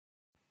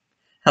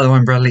Hello,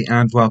 I'm Bradley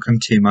and welcome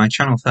to my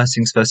channel. First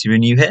things first, if you're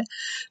new here,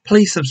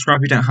 please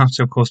subscribe. You don't have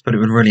to, of course, but it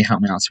would really help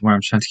me out to where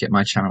I'm trying to get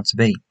my channel to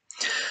be.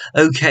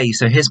 Okay,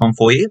 so here's one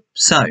for you.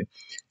 So,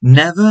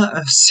 never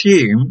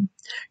assume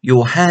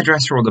your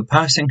hairdresser or the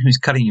person who's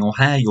cutting your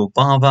hair, your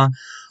barber,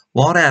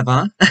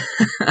 whatever,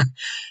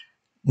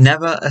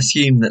 never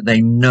assume that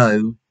they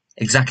know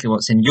exactly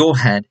what's in your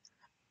head,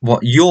 what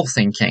you're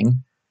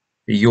thinking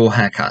for your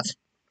haircut.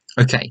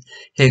 Okay,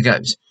 here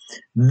goes.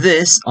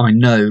 This, I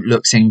know,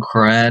 looks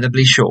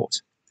incredibly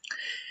short.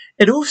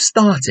 It all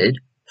started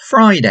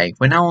Friday.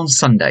 We're now on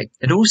Sunday.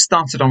 It all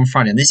started on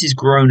Friday, and this has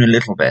grown a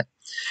little bit.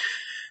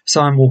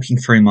 So I'm walking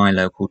through my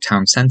local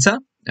town centre.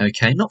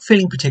 Okay, not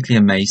feeling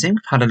particularly amazing.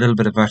 Had a little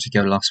bit of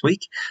vertigo last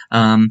week.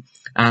 And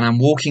I'm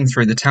walking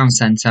through the town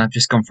centre. I've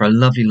just gone for a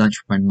lovely lunch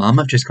with my mum.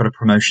 I've just got a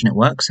promotion at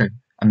work, so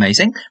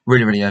amazing.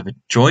 Really, really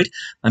overjoyed.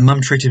 My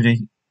mum treated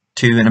me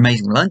to an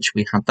amazing lunch.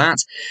 We had that.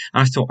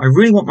 And I thought, I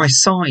really want my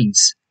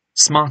sides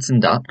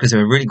smartened up because they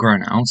were really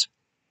grown out.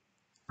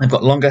 I've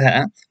got longer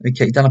hair,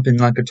 okay, done up in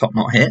like a top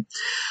knot here.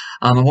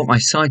 I want my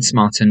sides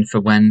smartened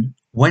for when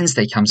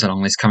Wednesday comes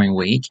along this coming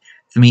week,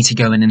 for me to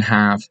go in and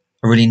have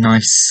a really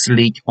nice,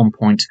 sleek,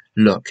 on-point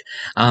look.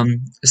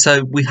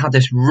 So we've had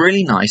this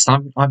really nice,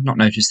 I've not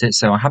noticed it,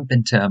 so I haven't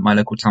been to my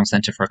local town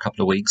centre for a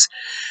couple of weeks,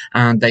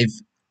 and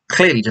they've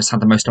clearly just had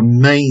the most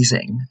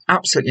amazing,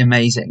 absolutely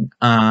amazing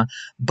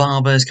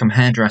barbers come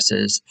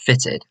hairdressers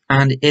fitted,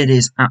 and it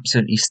is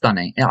absolutely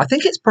stunning. I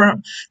think it's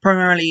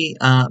primarily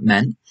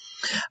men.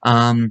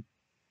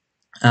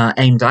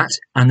 Aimed at,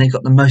 and they've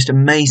got the most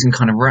amazing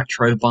kind of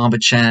retro barber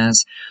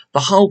chairs.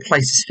 The whole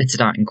place is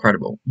fitted out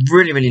incredible.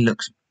 Really, really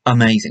looks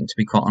amazing, to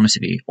be quite honest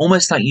with you.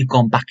 Almost like you've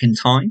gone back in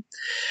time.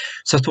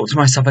 So I thought to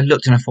myself, I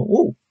looked and I thought,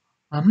 oh,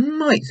 I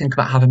might think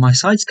about having my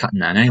sides cut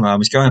now. Anyway, I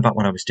was going about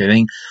what I was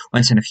doing,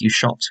 went in a few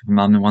shops with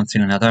mum and one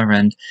thing and another,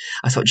 and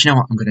I thought, you know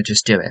what, I'm going to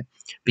just do it.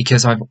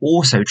 Because I've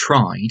also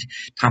tried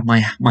to have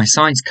my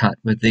sides cut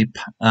with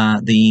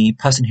the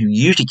person who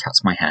usually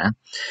cuts my hair.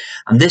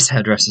 And this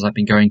hairdresser I've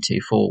been going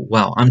to for,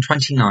 well, I'm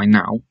 29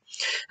 now,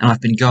 and I've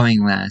been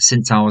going there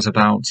since I was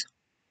about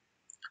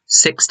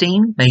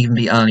 16, may even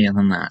be earlier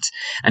than that.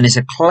 And it's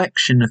a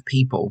collection of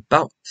people,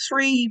 about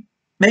 3,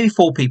 maybe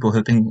 4 people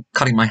who've been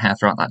cutting my hair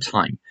throughout that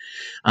time.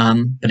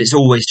 But it's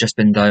always just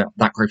been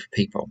that group of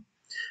people.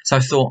 So I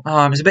thought,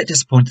 I was a bit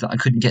disappointed that I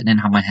couldn't get in and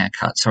have my hair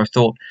cut. So I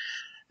thought,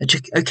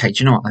 okay,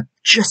 do you know what? I've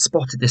just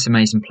spotted this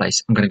amazing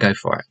place. I'm going to go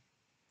for it.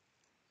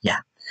 Yeah.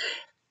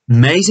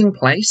 Amazing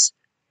place.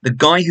 The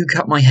guy who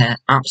cut my hair,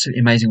 absolutely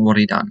amazing what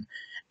he done.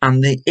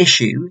 And the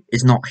issue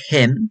is not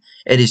him,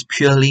 it is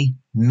purely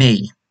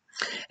me.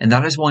 And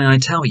that is why I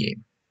tell you,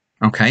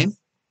 okay?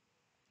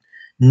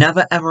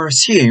 Never ever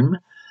assume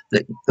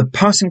that the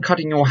person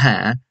cutting your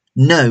hair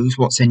knows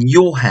what's in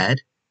your head,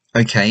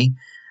 okay?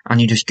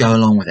 And you just go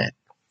along with it.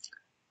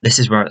 This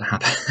is where it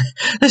happened.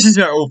 This is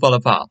where it all fell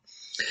apart.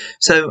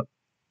 So,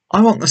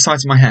 I want the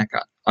size of my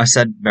haircut. I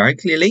said very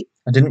clearly,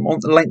 I didn't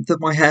want the length of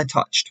my hair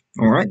touched.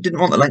 Alright, didn't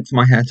want the length of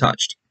my hair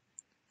touched.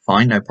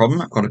 Fine, no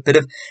problem. I've got a bit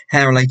of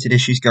hair-related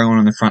issues going on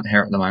in the front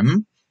here at the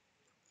moment.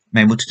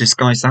 I'm able to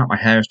disguise that. My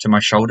hair is to my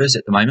shoulders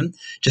at the moment.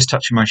 Just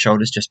touching my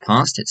shoulders just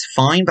past. It's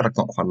fine, but I've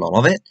got quite a lot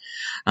of it.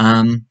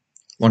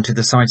 Wanted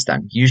the sides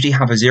down. Usually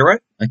have a 0,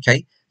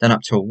 okay, then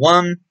up to a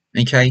 1,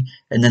 okay,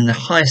 and then the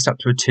highest up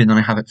to a 2, and then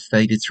I have it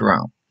faded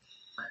throughout.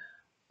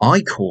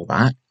 I call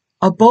that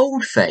a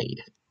bold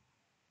fade.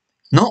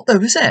 Not though,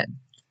 is it?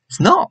 It's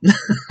not.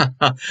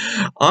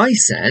 I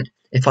said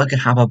if I could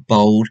have a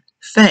bold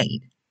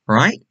fade.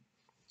 Right?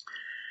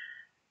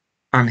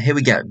 And here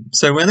we go.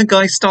 So when the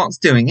guy starts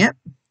doing it,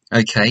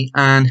 okay,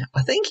 and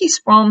I think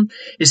his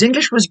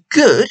English was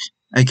good,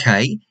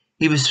 okay,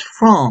 he was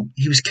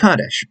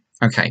Kurdish,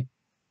 okay.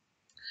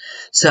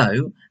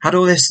 So, had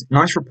all this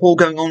nice rapport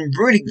going on,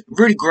 really,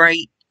 really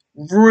great,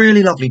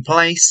 really lovely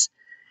place.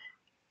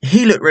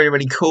 He looked really,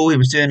 really cool, he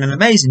was doing an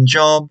amazing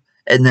job,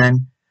 and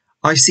then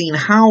I seen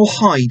how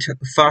high he took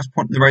the first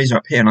point of the razor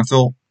up here, and I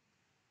thought,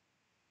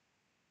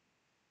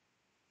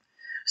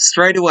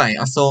 straight away,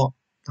 I thought,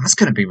 that's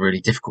going to be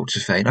really difficult to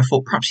fade. I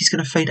thought perhaps he's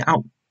going to fade it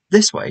out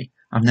this way.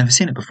 I've never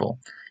seen it before.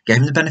 Gave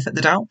him the benefit of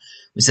the doubt.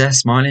 Was there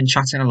smiling,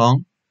 chatting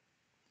along.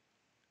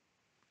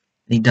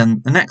 He'd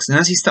done the next. And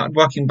as he started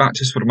working back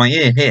to sort of my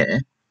ear here,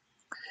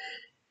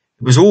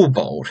 it was all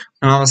bold.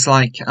 And I was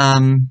like,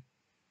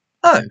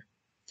 oh.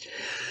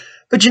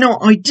 But you know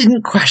what? I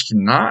didn't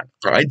question that.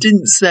 I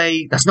didn't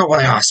say, that's not what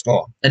I asked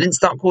for. I didn't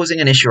start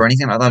causing an issue or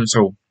anything like that at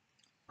all.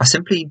 I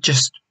simply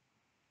just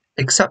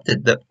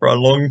accepted that for a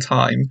long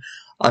time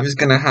I was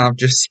going to have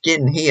just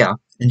skin here.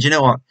 And you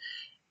know what?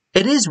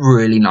 It is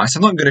really nice.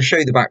 I'm not going to show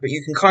you the back, but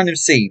you can kind of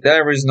see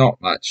there is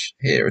not much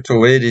here at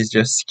all. It is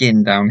just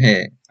skin down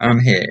here and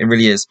here. It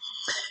really is.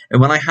 And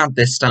when I had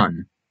this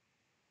done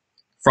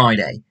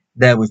Friday,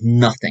 there was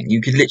nothing. You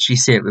could literally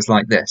see it was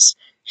like this.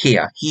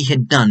 Here, he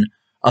had done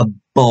a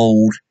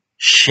bold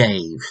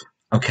shave.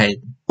 Okay,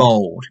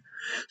 bold.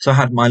 So I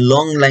had my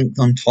long length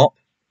on top.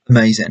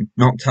 Amazing.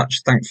 Not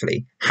touched,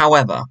 thankfully.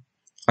 However,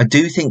 I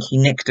do think he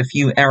nicked a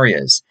few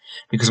areas,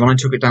 because when I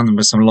took it down there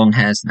was some long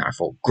hairs in there. I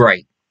thought,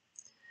 great.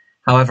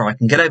 However, I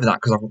can get over that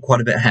because I've got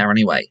quite a bit of hair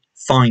anyway.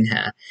 Fine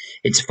hair.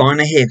 It's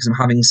finer here because I'm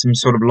having some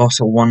sort of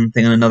loss of one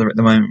thing and another at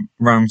the moment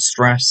around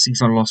stress,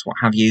 seasonal loss, what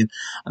have you.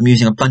 I'm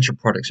using a bunch of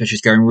products which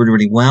is going really,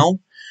 really well.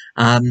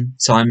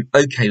 So I'm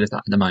okay with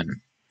that at the moment.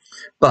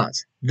 But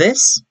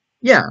this,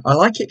 yeah, I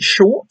like it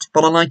short,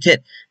 but I like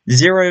it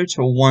 0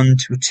 to 1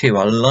 to 2.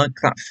 I like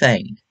that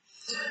fade.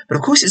 But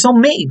of course it's on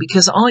me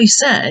because I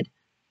said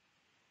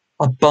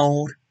a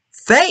bold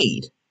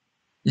fade.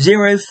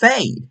 0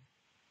 fade.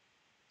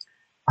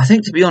 I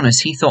think, to be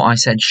honest, he thought I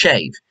said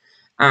shave,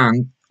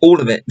 and all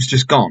of it was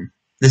just gone.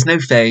 There's no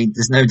fade,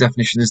 there's no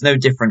definition, there's no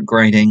different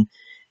grading.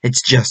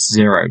 It's just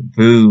 0.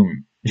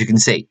 Boom. As you can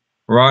see,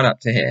 right up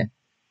to here,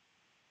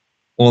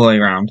 all the way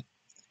around,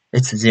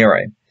 it's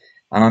 0.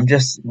 And I'm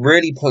just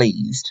really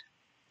pleased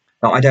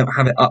that I don't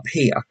have it up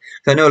here.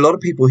 Because I know a lot of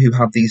people who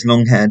have these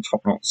long-haired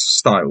top-knot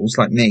styles,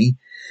 like me,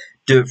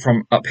 do it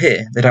from up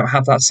here. They don't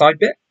have that side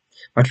bit.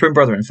 My twin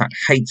brother, in fact,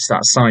 hates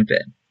that side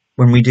bit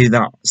when we do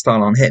that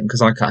style on him,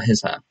 because I cut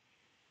his hair.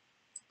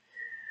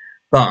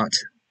 But,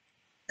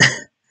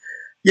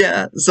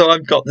 yeah, so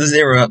I've got the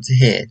 0 up to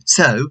here.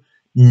 So,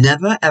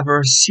 never ever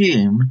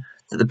assume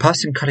that the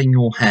person cutting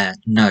your hair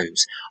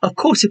knows. Of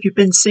course, if you've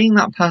been seeing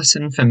that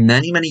person for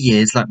many, many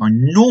years, like my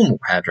normal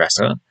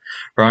hairdresser,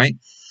 right,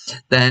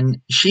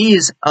 then she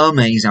is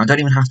amazing. I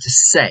don't even have to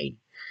say.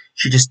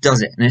 She just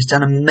does it, and it's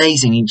done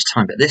amazing each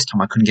time, but this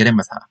time I couldn't get in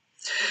with her.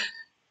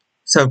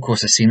 So, of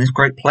course, I've seen this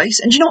great place,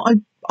 and you know what?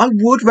 I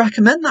would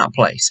recommend that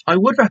place. I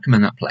would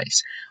recommend that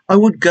place. I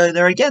would go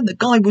there again. The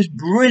guy was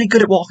really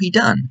good at what he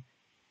done.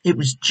 It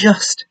was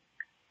just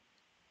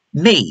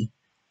me,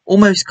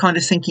 almost kind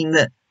of thinking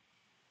that,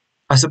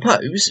 I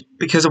suppose,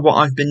 because of what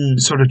I've been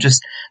sort of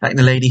just, like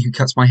the lady who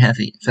cuts my hair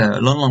for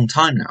a long, long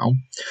time now,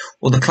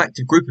 or the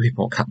collective group of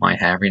people who cut my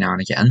hair every now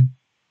and again.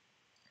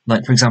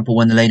 Like, for example,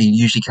 when the lady who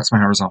usually cuts my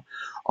hair is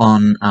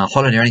on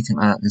holiday or anything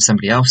like that, and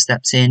somebody else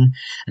steps in,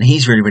 and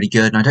he's really, really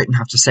good, and I don't even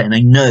have to say, and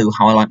they know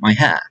how I like my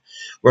hair.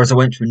 Whereas I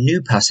went to a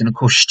new person, of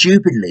course,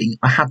 stupidly,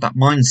 I had that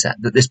mindset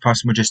that this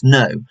person would just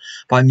know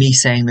by me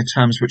saying the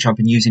terms which I've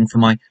been using for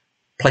my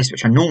place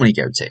which I normally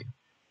go to.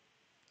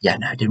 Yeah,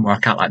 no, it didn't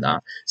work out like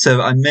that. So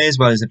I may as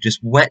well have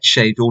just wet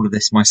shaved all of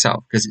this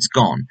myself because it's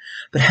gone.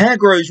 But hair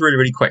grows really,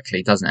 really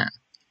quickly, doesn't it?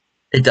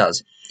 It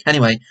does.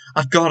 Anyway,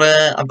 I've got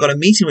a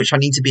meeting which I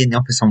need to be in the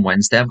office on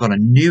Wednesday. I've got a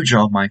new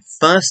job, my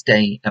first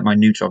day at my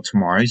new job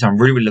tomorrow, so I'm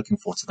really, really looking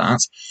forward to that.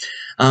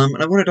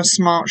 And I wanted a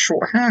smart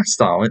short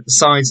hairstyle at the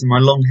sides and my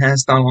long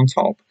hairstyle on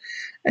top.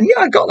 And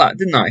yeah, I got that,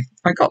 didn't I?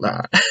 I got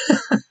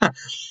that.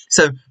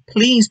 So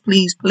please,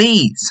 please,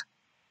 please,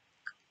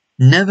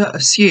 never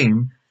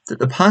assume that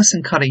the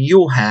person cutting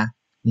your hair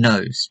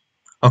knows.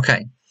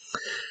 Okay.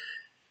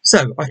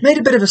 So, I've made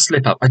a bit of a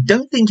slip up. I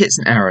don't think it's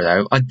an error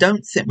though. I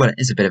don't think, well, it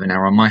is a bit of an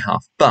error on my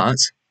half, but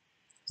there's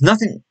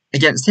nothing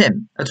against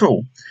him at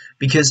all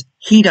because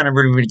he done a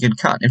really, really good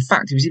cut. In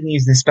fact, he was even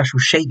using this special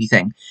shady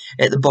thing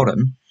at the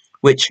bottom,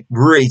 which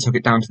really took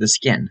it down to the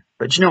skin.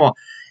 But you know what?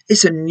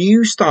 It's a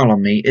new style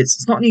on me.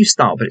 It's not a new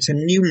style, but it's a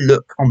new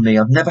look on me.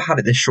 I've never had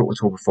it this short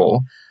at all before.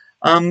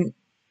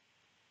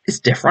 It's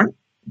different.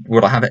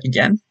 Will I have it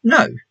again?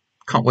 No.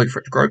 Can't wait for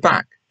it to grow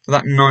back.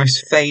 That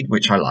nice fade,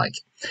 which I like.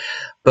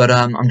 But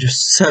I'm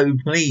just so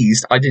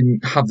pleased I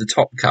didn't have the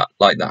top cut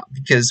like that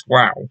because,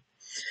 wow.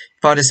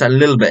 If I'd have said a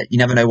little bit, you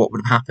never know what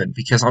would have happened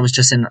because I was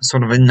just in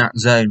that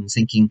zone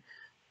thinking,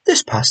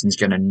 this person's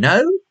going to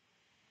know.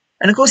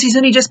 And of course, he's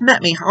only just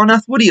met me. How on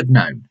earth would he have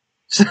known?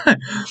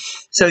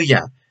 So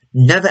yeah,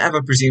 never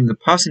ever presume the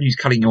person who's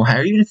cutting your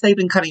hair, even if they've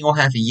been cutting your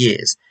hair for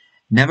years,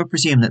 never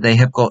presume that they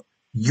have got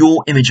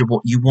your image of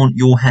what you want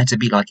your hair to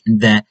be like in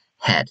their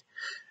head.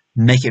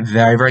 Make it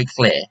very, very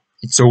clear.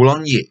 It's all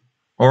on you.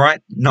 All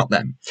right? Not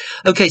them.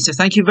 Okay, so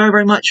thank you very,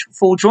 very much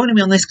for joining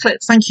me on this clip.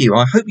 Thank you.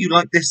 I hope you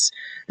like this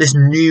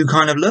new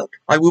kind of look.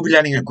 I will be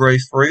letting it grow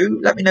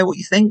through. Let me know what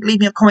you think. Leave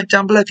me a comment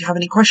down below if you have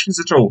any questions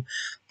at all.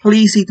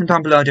 Please leave them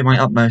down below. I do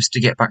my utmost to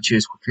get back to you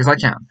as quickly as I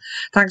can.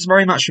 Thanks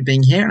very much for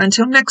being here. And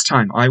until next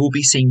time, I will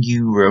be seeing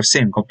you real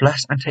soon. God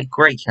bless and take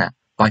great care.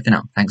 Bye for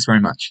now. Thanks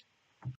very much.